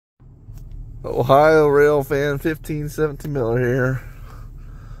Ohio Rail Fan 1517 Miller here.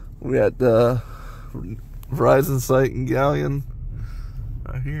 We at the Verizon site in Galion.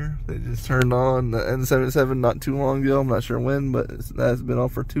 Right here. They just turned on the N77 not too long ago. I'm not sure when, but that's been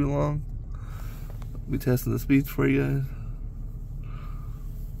off for too long. We'll be testing the speeds for you guys.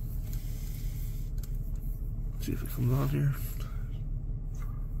 See if it comes on here.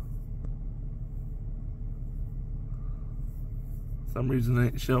 For some reason it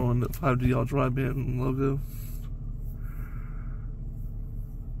ain't showing the 5G Ultra Wideband logo.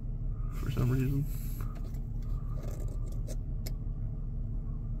 For some reason.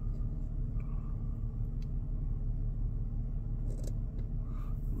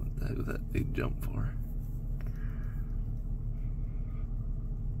 What the heck was that big jump for?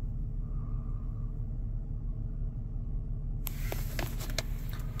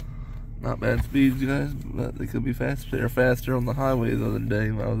 Not bad speeds, guys, but they could be faster. They were faster on the highway the other day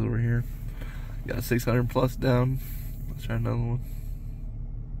when I was over here. Got 600 plus down. Let's try another one.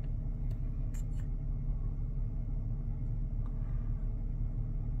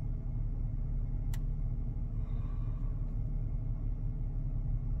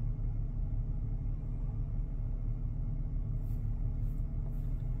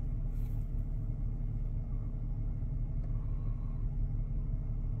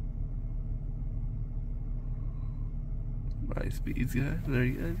 Nice speeds, guys. There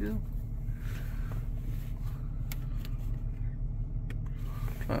you guys go.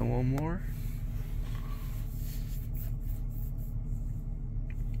 Try one more.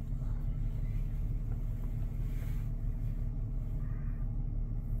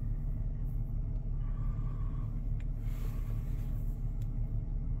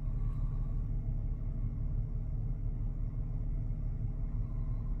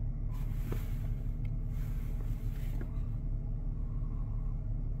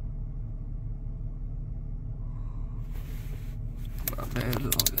 Not bad at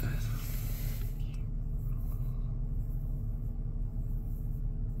all, guys.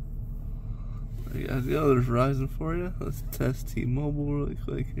 There you guys go. There's Verizon for you. Let's test T-Mobile really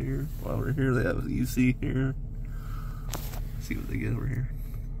quick here. While we're here, they have a UC here. Let's see what they get over here.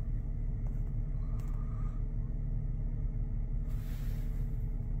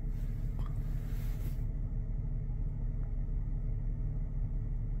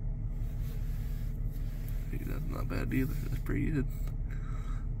 That's not bad either. That's pretty good.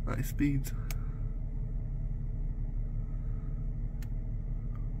 Nice speeds.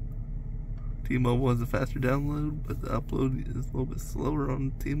 T-Mobile has a faster download, but the upload is a little bit slower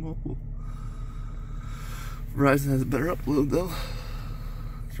on T-Mobile. Verizon has a better upload though.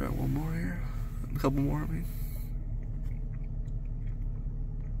 Let's try one more here. A couple more, I mean.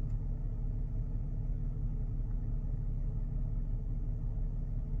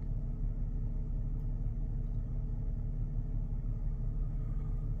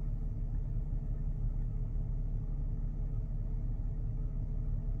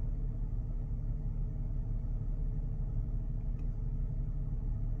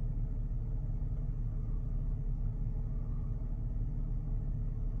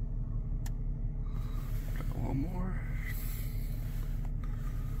 One more.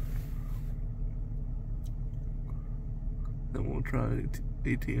 Then we'll try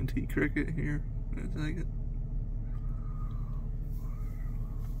AT&T Cricket here in a second.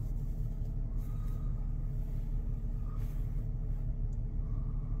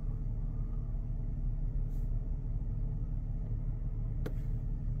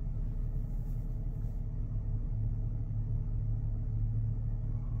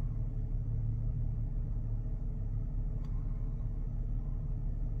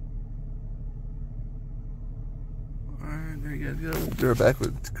 Alright, there you guys go. We're back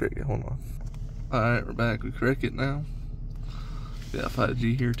with Cricket. Hold on. Alright, we're back with Cricket now. Got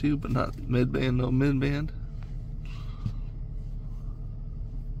 5G here too, but not mid-band, no mid-band.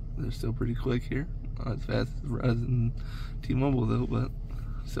 They're still pretty quick here. Not as fast as Verizon T-Mobile though, but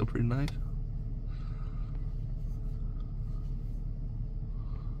still pretty nice.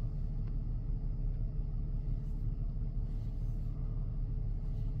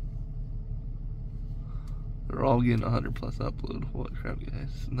 They're all getting 100 plus upload. Holy crap, guys.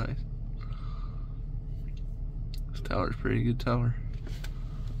 It's nice. This tower's pretty good tower.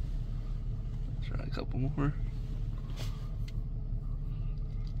 Let's try a couple more.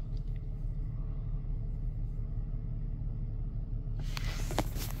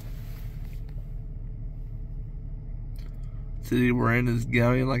 City we're in is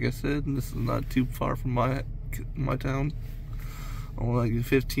Galion, like I said, and this is not too far from my town. Only like a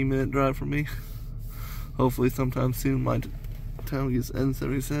 15-minute drive from me. Hopefully sometime soon my time gets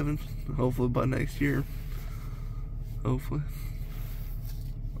N77. Hopefully by next year. Hopefully.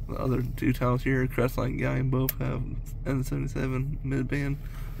 The other two towns here, Crestline and Galion, both have N77 mid-band.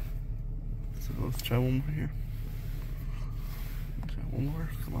 So let's try one more here. Try one more.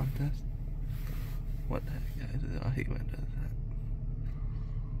 Come on, test. What the heck, guys? I hate when it does that.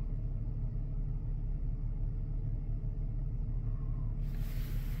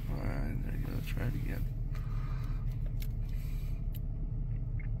 Alright, there you go. Let's try it again.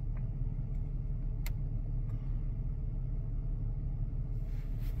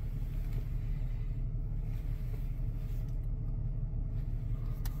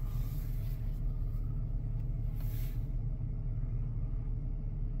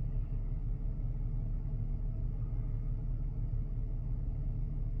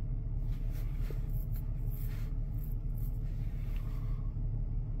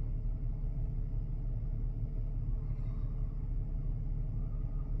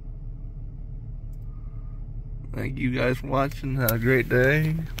 Thank you guys for watching. Have a great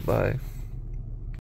day. Bye.